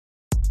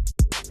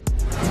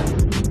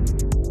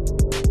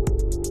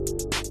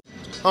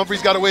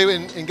Humphreys got away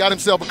and got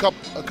himself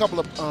a couple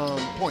of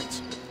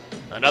points.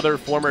 Another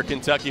former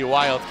Kentucky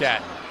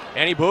Wildcat.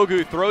 Annie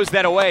Bogu throws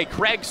that away.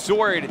 Craig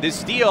Sword, the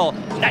steal,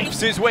 knifes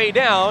his way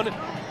down,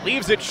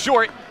 leaves it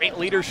short. Great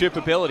leadership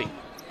ability.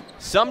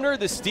 Sumner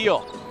the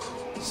steal.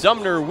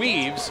 Sumner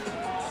weaves,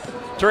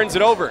 turns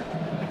it over.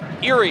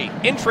 Erie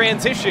in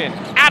transition.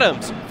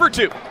 Adams for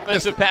two.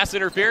 Offensive pass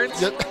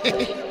interference.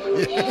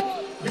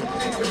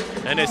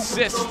 An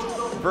assist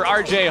for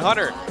R.J.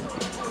 Hunter.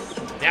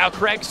 Now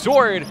Craig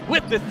Sword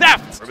with the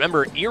theft.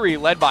 Remember, Erie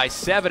led by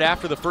 7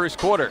 after the first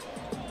quarter.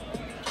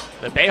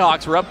 The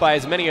Bayhawks were up by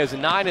as many as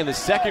 9 in the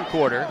second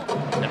quarter.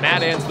 The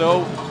Mad Ants,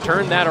 though,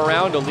 turned that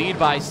around to lead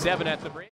by 7 at the break.